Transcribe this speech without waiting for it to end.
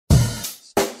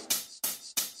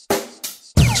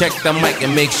Check the mic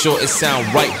and make sure it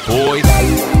sound right,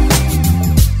 boys.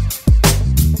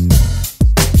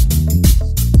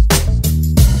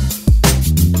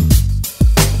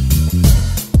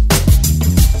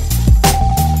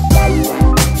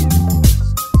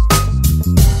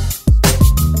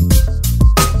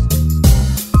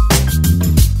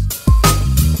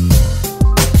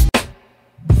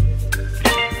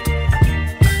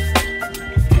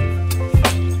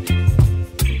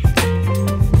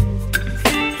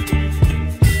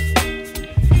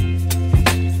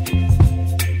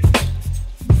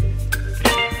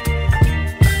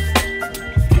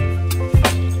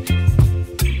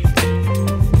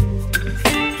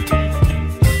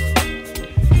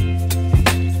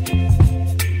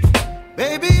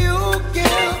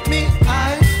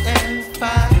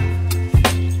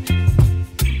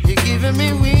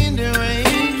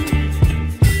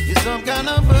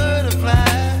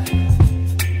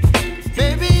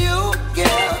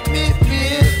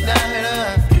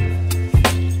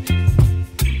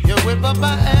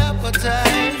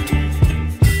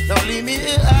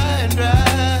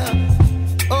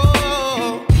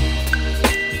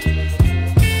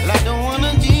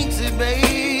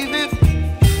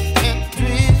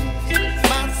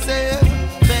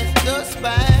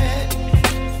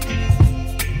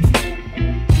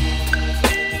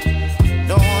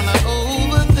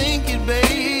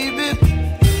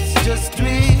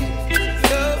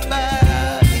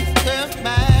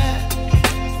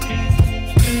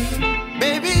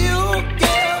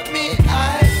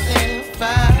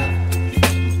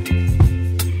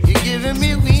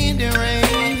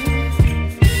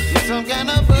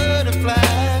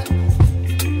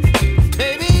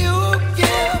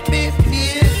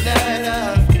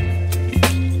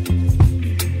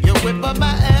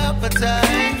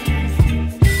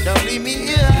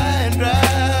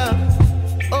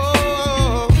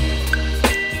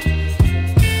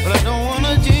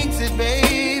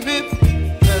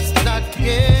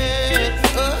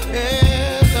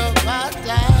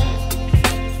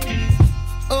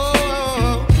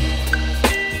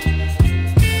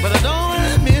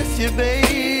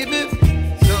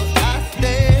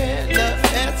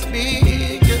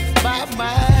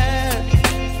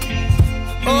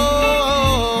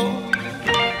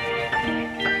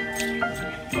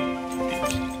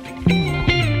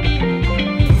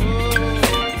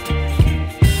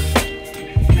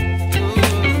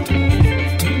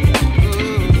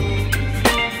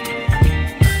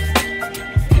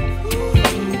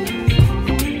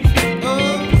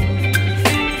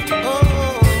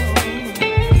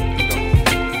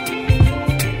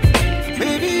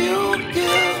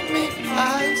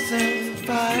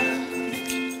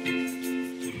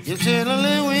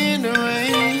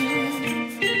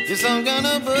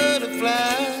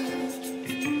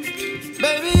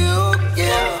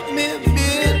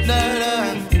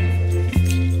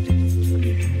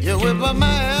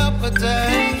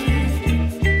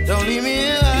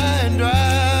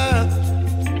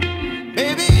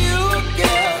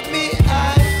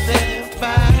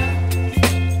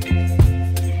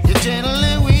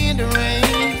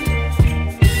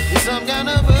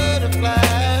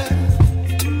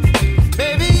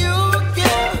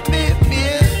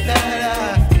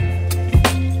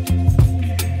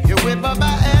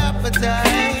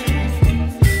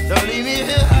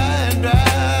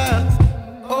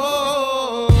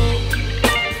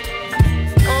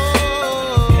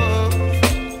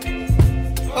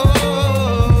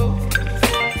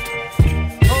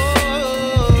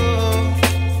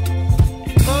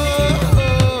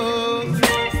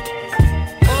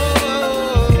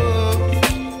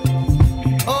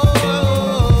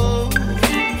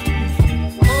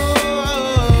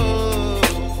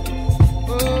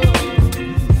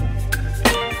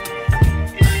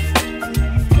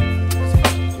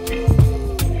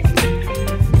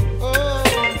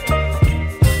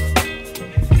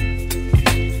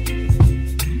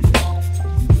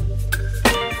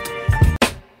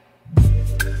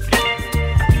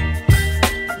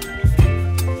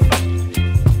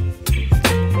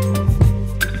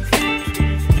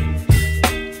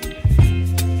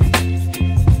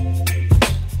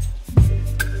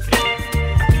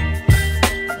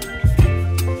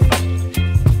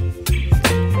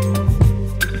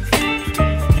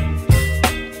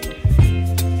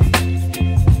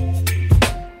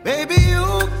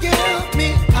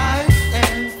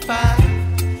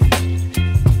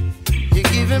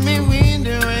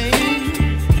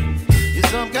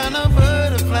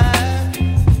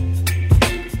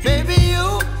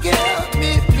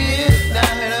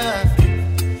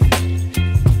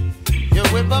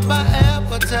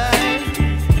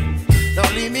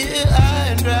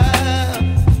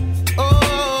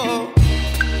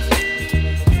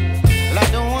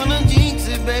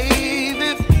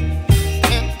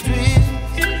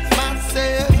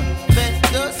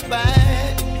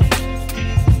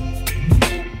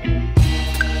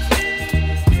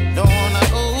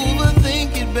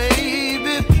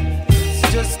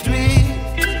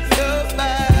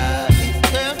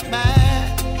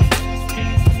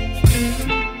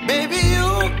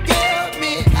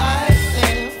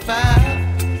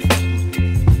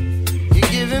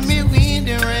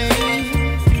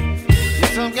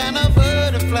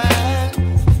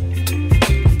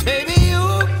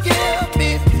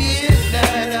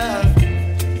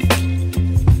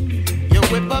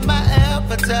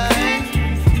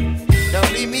 appetite.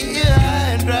 Don't leave me here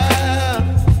high and dry.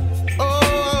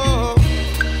 Oh,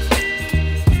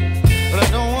 but I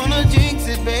don't wanna jinx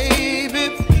it,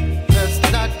 baby. Let's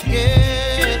not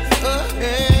get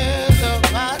ahead of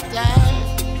my time.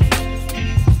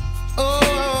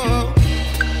 Oh,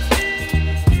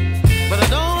 but I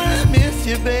don't wanna miss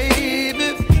you,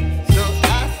 baby. So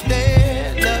I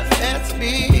stand up and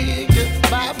speak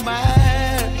just my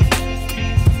mind.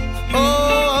 Oh.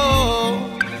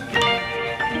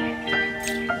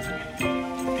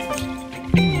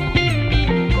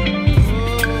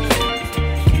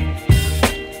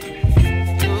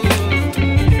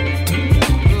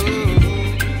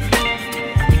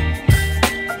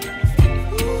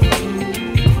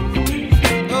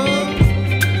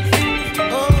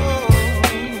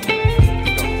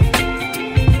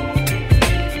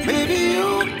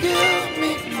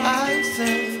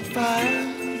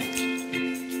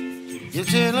 You're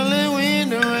chilling in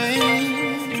the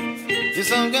rain. You're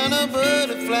some kind of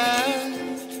butterfly.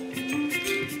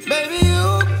 Baby,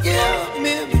 you give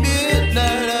me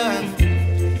midnight.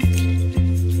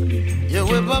 You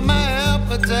whip up my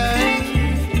appetite.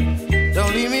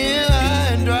 Don't leave me here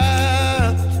high and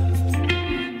dry.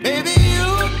 Baby, you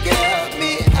give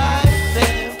me ice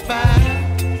and fire.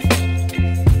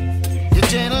 You're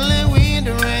channeling wind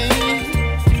and rain.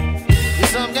 You're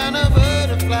some kind of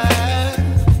butterfly.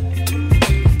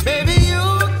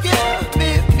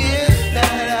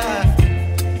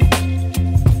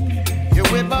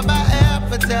 By my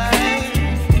appetite,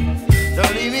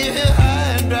 don't leave me here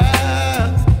high and dry.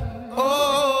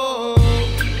 Oh,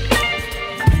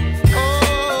 oh,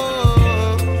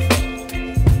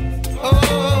 oh,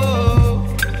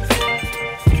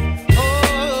 oh,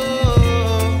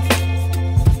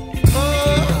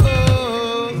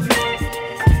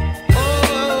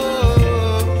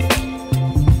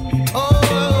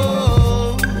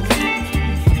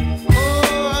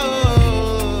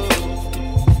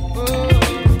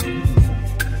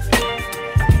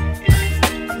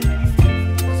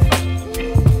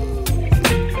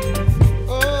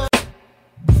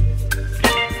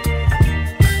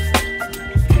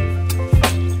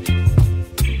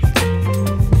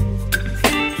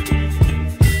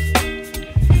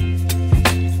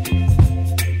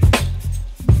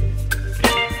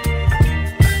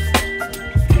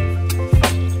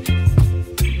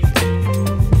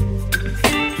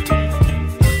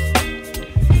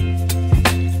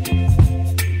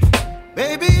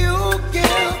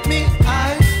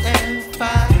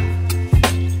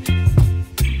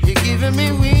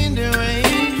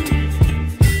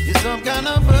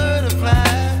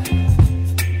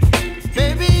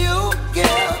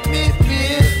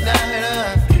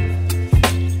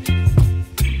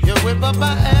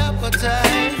 my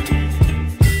appetite.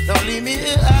 Don't leave me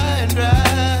here high and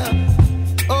dry.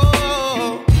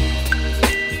 Oh,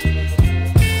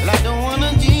 well, I don't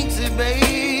wanna jinx it,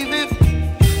 baby.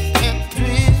 Can't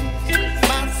twist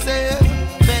myself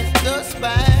at the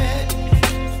spine.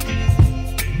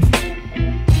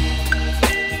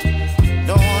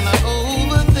 Don't wanna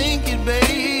overthink it,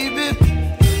 baby.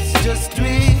 It's just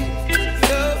twist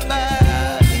your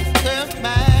body and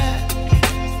mine.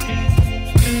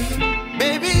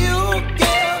 Baby, you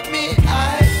give me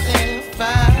ice and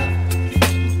fire.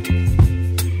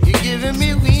 You're giving me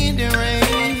wind and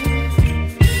rain.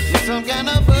 You're some kind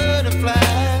of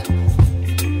butterfly.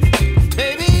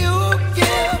 Baby, you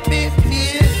give me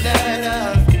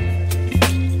midnight.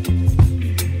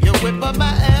 You whip up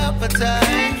my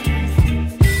appetite.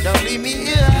 Don't leave me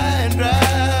here high and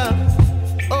dry.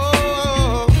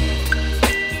 Oh,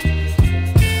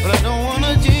 but I don't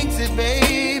wanna jinx it,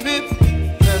 baby.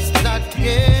 Let's not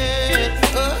get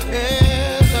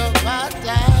ahead of my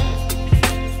time.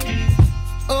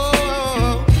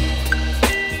 Oh,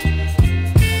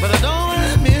 but I don't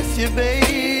wanna miss you,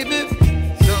 baby.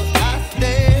 So I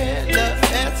stand up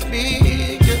and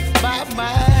speak just my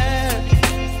mind.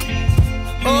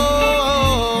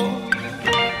 Oh.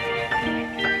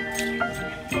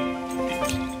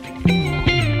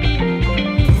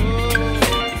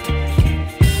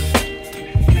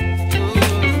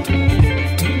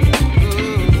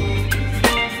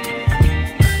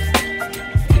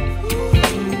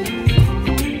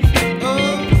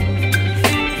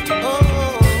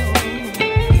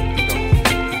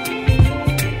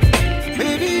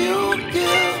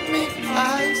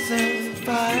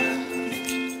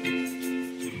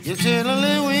 You're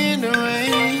chilling wind and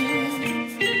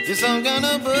rain. You're some kind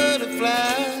of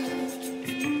butterfly.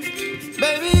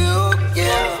 Baby, you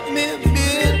give me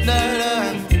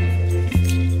midnight.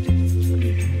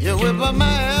 You whip up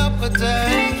my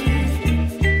appetite.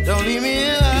 Don't leave me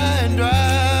here high and dry.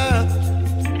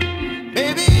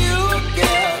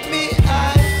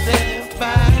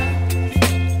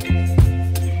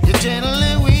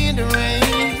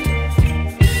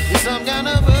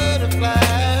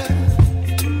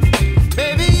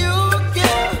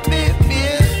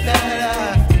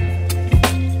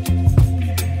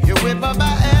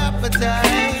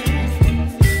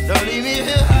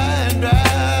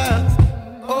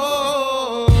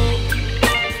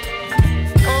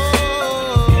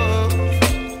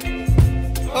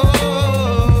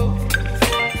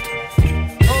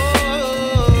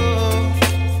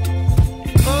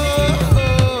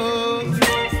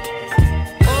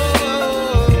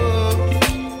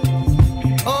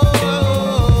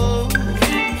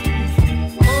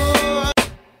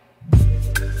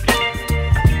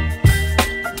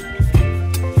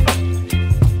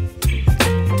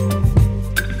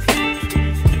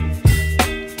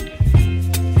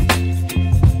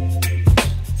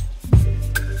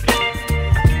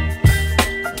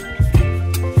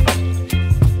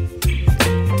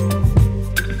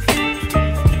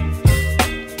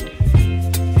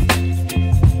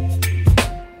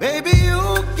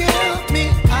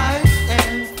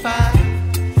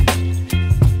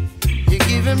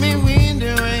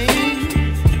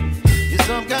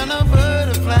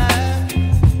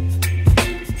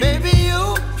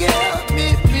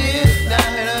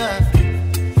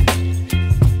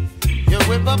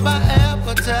 whip up my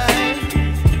appetite.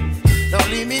 Don't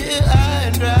leave me here high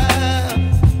and dry.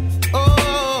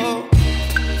 Oh,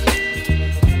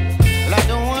 well, I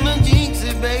don't wanna jinx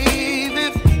it,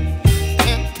 baby,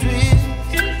 and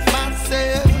twist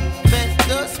myself at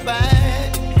the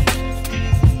spine.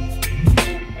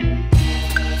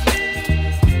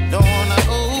 Don't wanna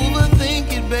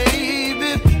overthink it,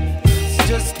 baby. It's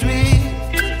just twist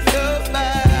your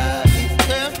body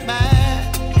and mine.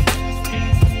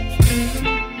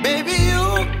 Baby, you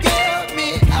give me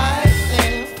ice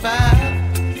and fire.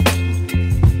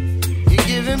 You're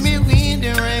giving me wind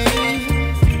and rain.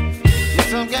 You're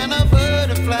some kind of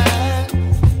butterfly.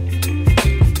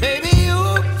 Baby, you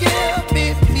give me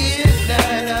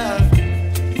midnight.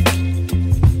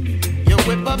 You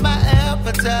whip up my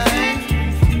appetite.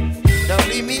 Don't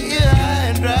leave me here high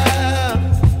and dry.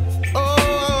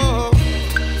 Oh,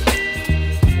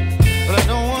 but I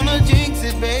don't wanna jinx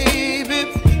it, baby.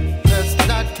 Let's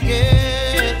not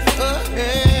get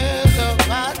ahead of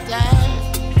my time.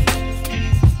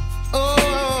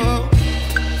 Oh,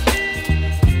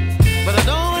 but I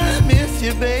don't wanna miss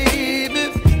you, baby.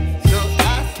 So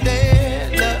I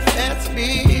stand up and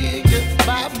speak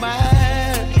my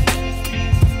mind.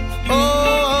 Oh.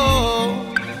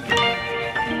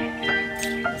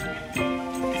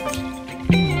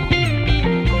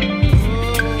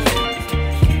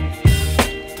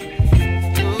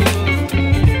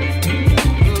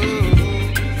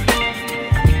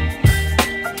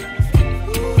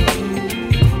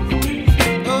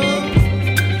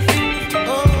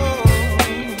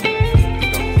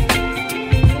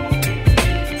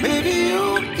 Baby, you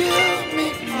give me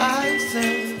ice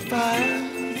and fire.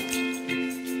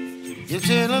 You're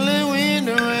chilling wind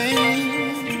and rain.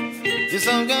 You're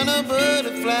some kind of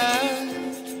butterfly.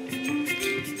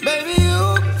 Baby, you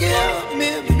give me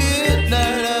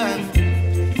midnight.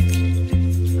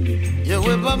 You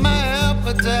whip up my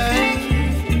appetite.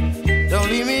 Don't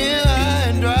leave me here high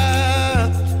and dry.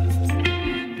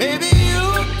 Baby, you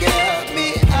give me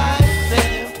ice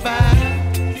and fire.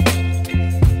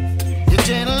 You're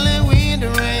channeling wind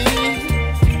and rain.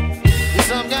 You're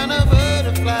some kind of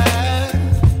butterfly.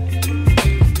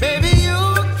 Baby, you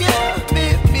give me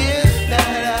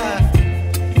midnight.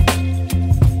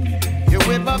 You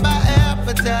whip up my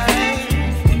appetite.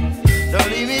 Don't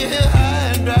leave me here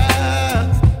high and dry.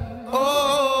 Oh,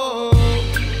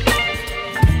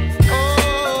 oh,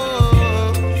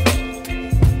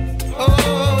 oh,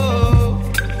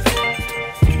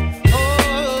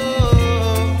 oh,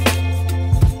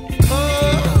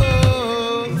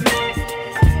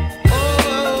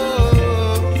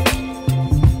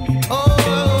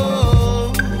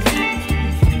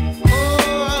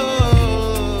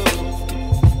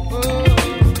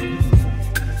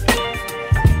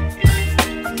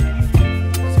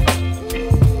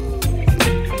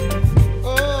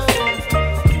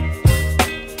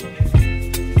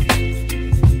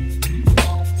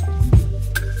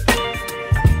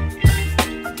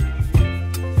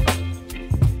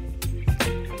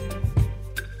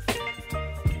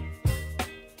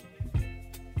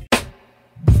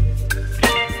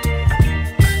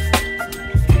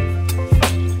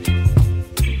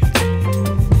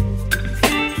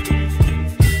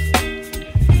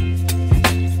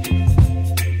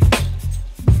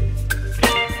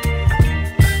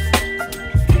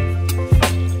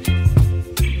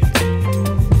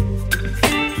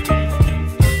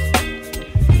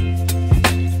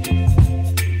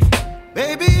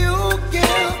 baby, you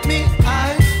give me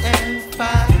ice and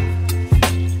fire.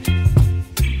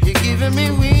 You're giving me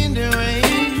wind and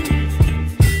rain.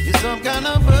 You're some kind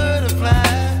of butterfly.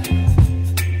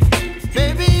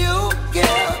 Baby, you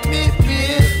give me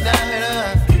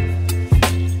midnight.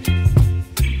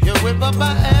 You whip up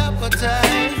my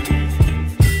appetite.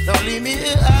 Don't leave me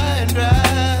here high and dry.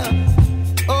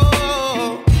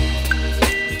 Oh,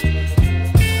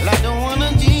 well, I don't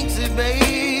wanna jinx it,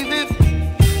 baby,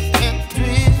 and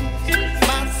twist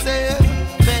myself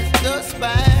at the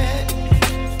spine.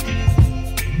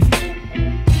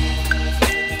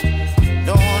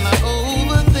 Don't wanna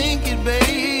overthink it,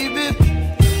 baby.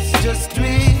 It's just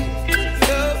twist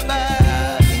your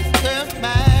body and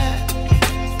mine.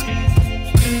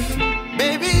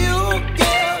 Baby, you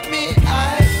give me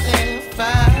ice and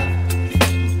fire.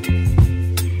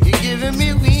 You're giving me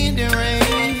wind and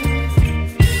rain.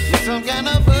 You're some kind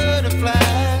of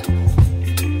butterfly.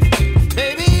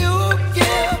 Baby, you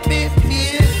give me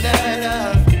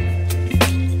midnight.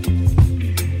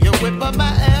 You whip up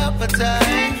my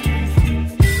appetite.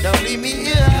 Don't leave me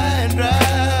here high and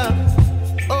dry.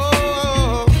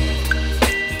 Oh,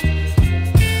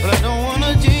 but I don't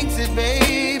wanna jinx it,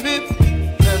 baby.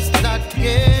 Let's not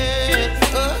get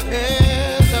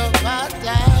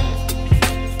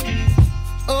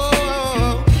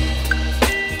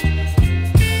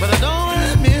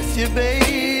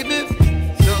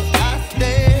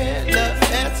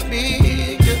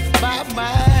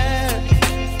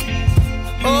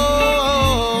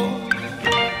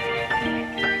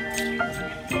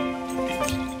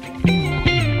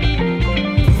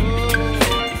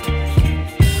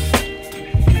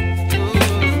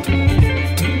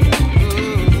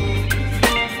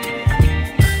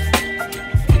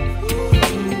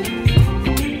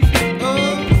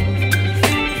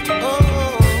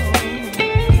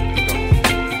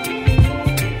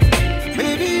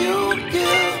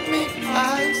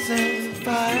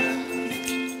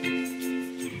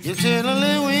You're chilling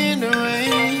in the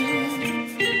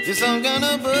rain. You're some kind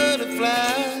of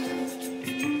butterfly.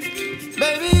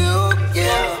 Baby, you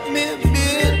give me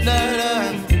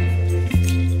midnight.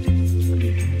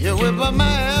 You whip up my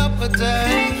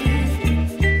appetite.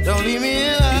 Don't leave me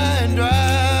here high and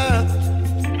dry.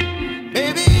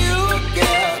 Baby, you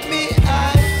give me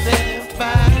ice and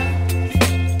fire.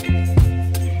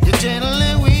 You're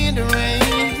channeling wind and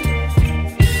rain.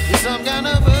 You're some kind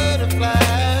of butterfly.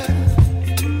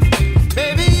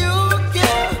 Baby, you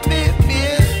give me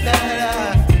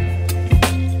midnight.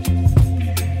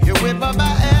 You whip up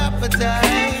my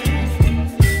appetite.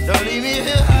 Don't leave me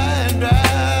here high and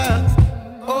dry.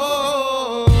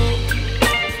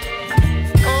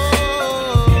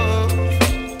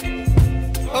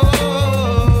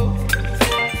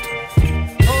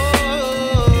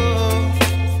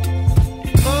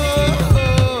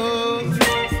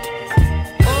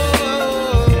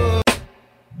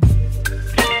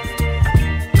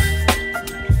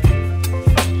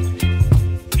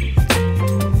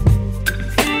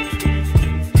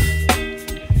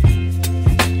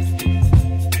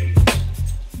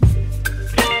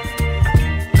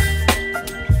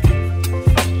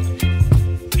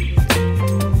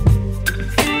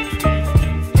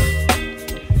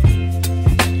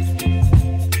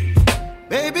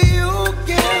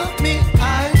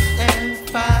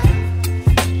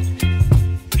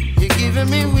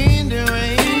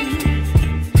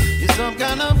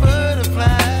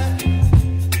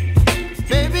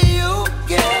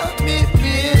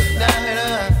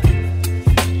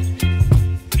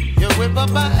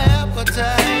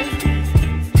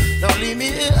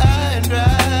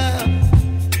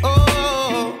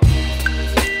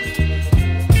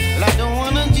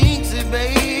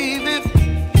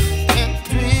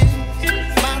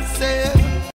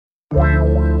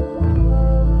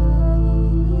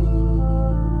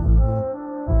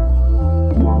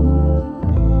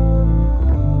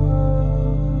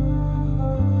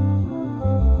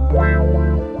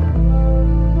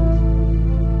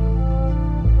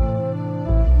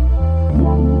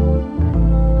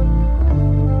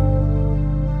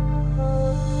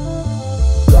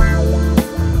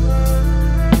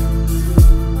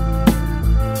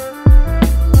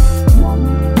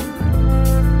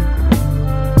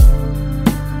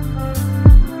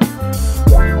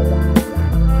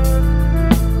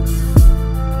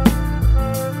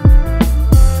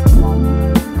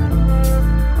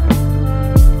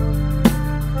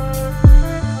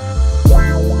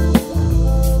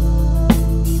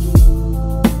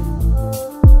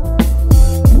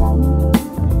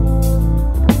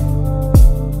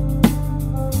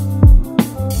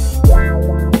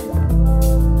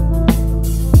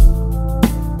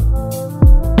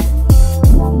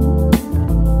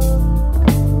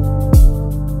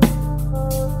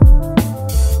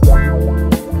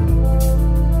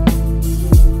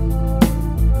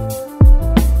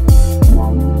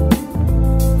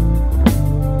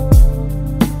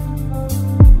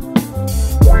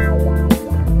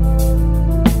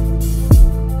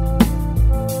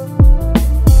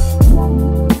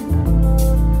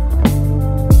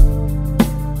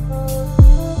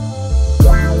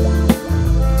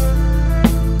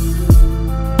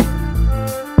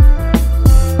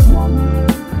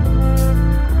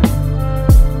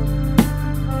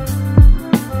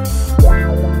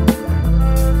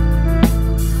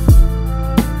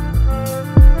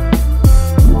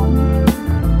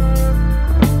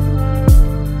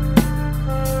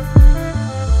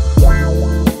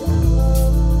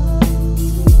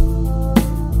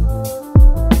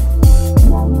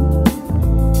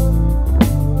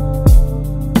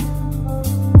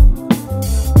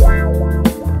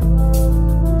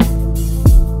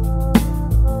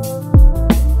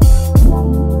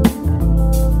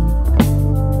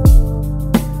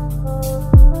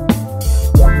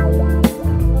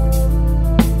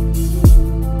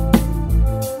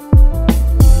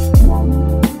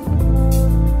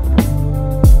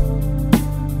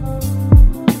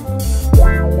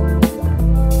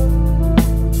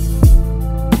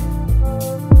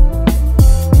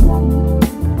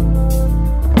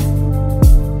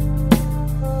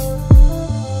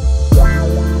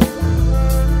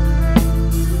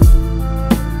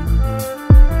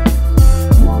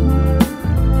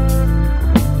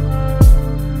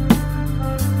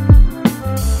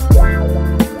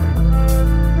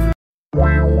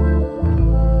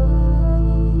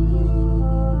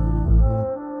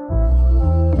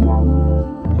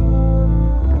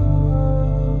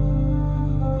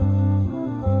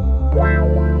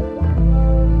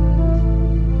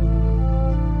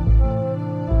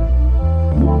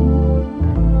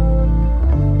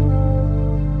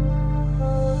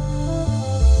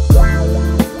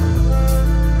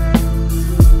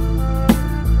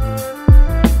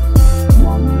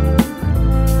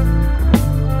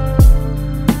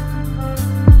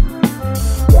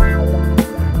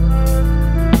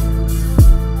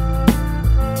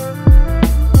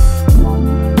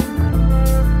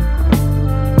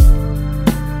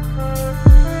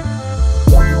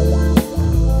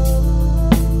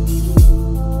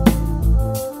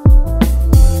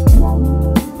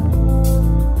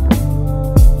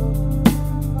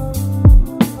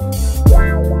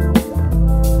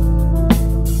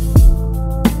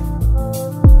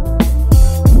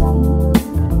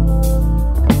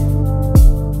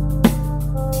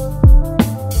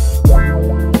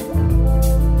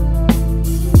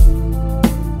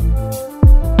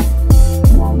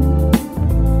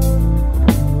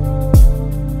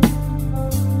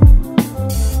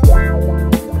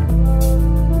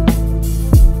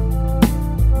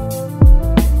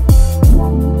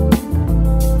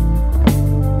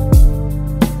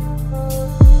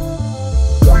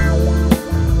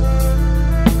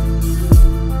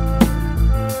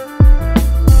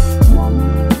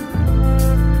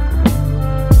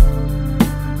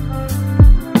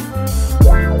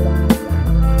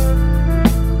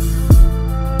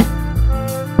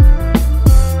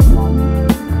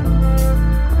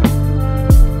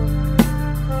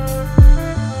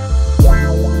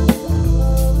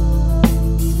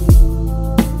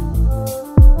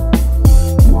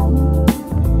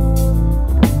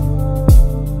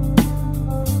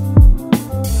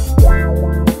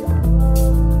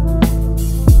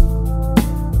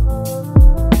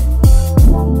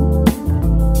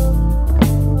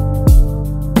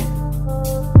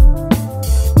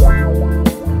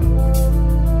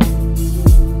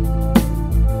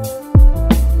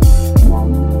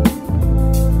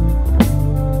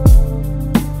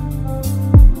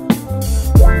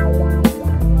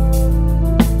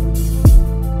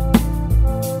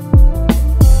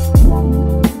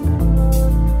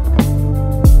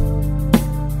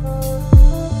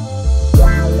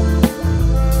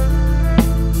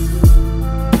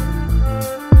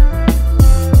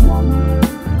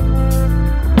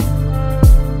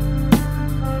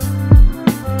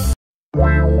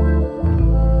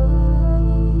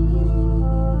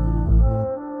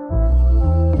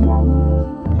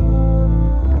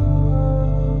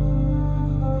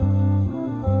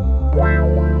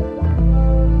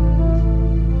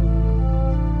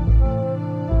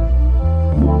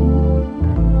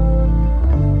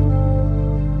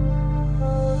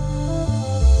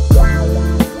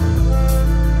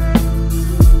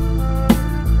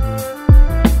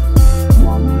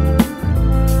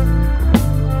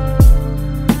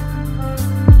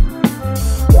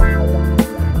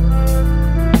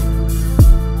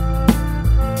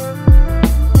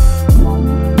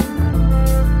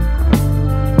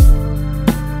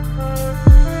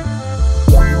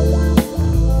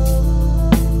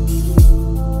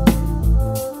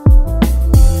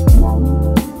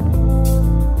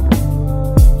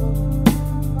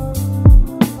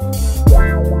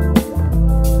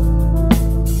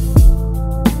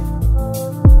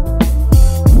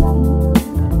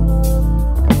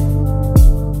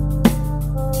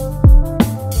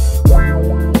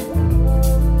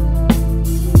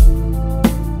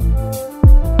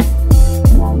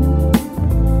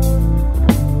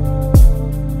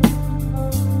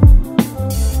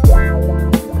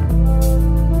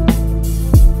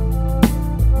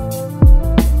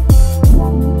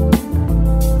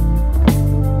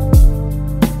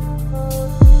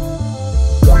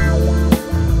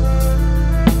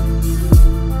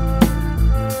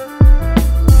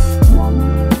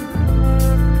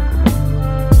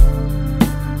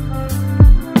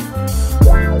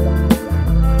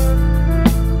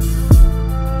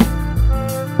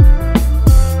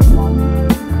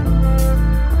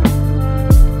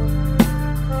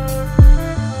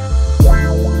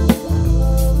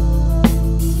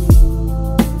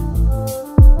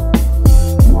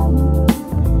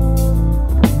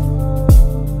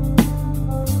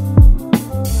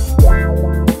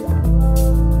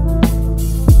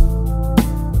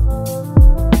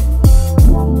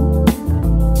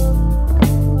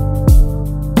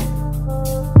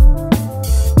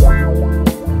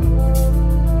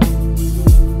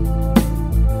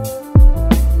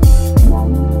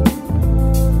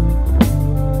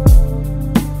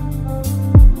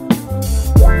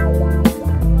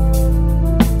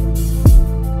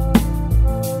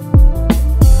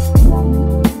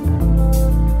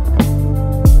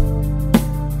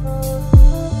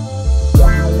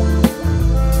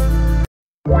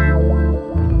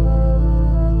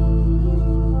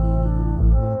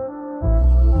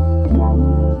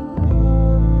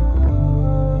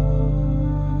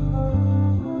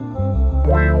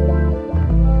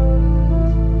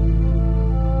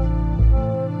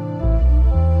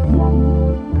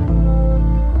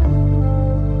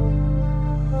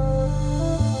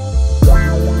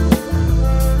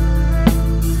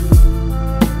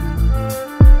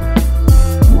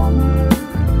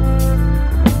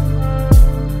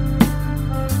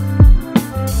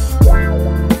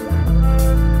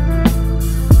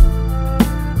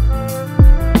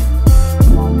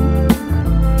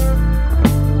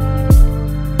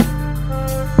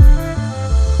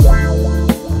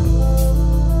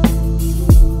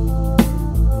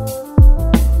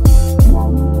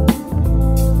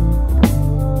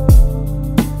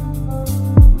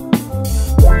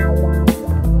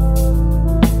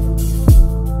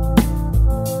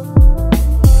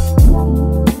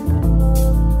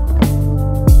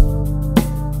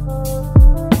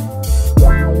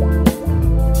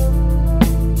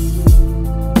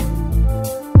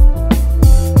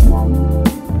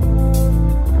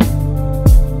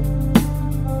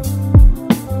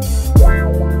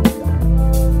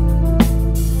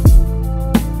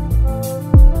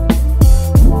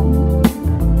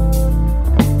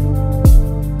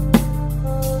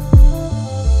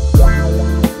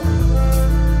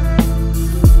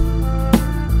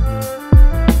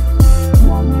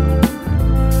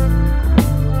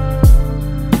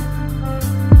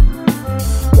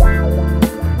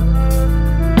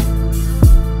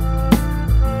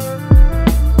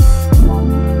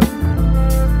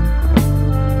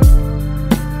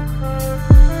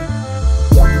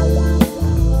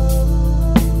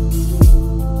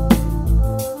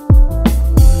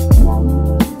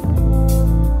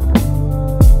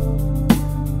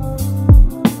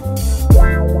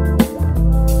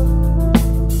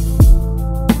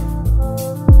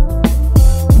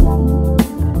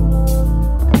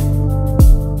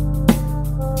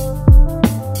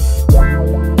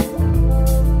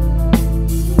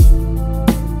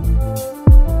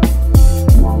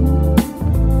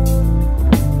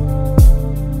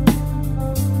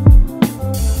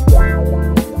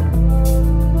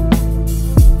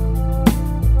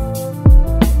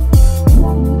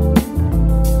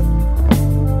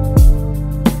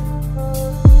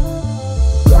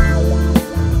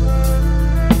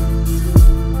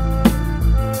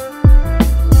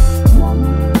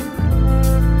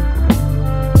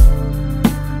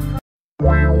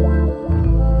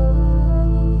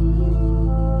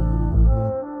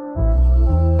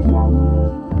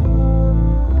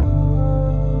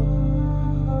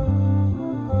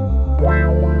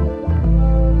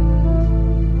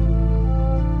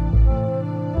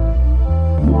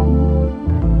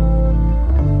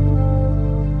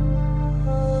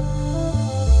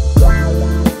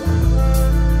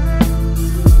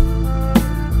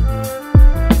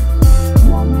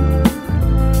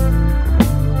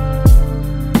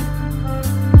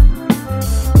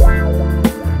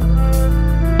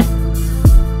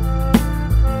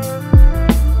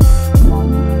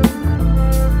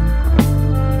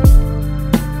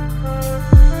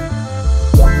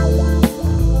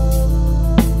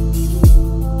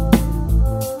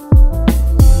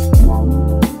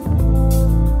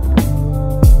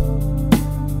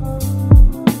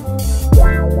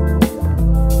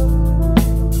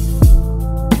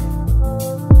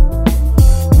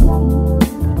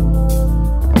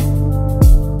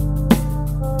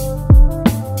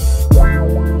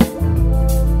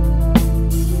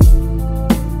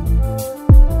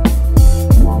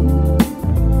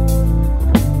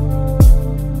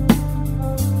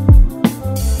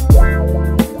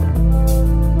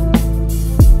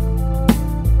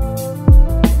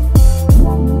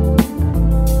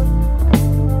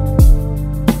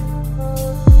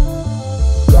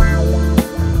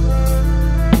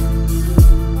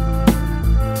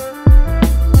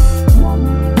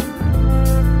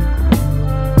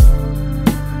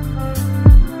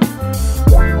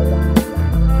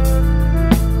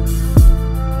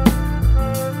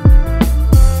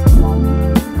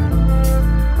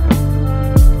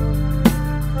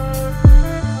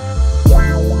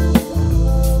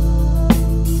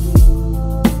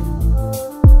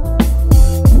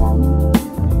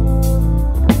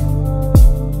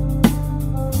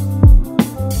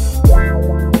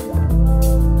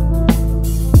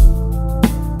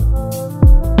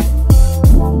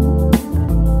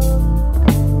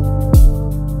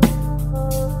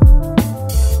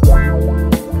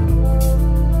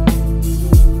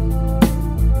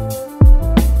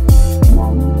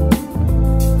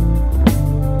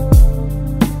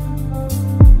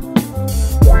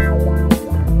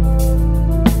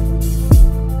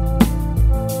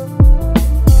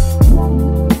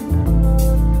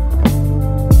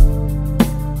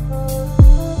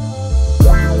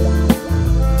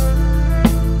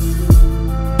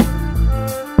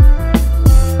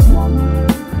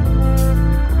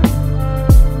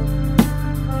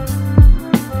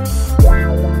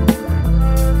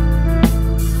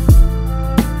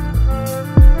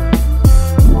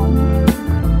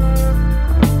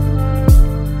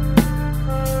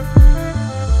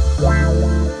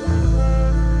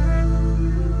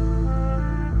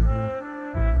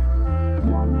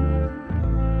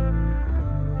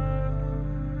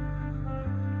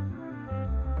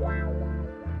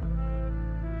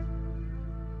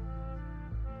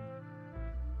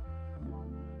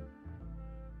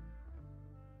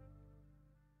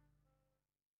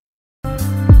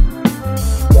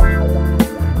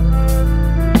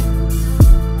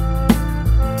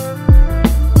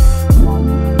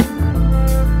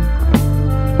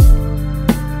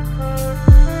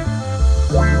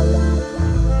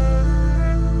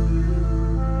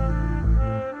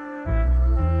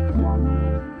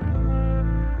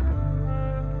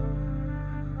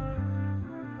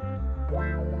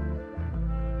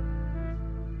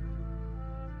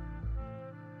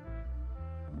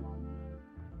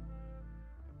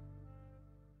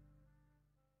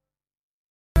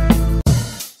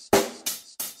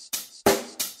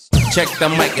 Check the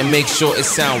mic and make sure it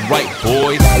sound right,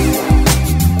 boys.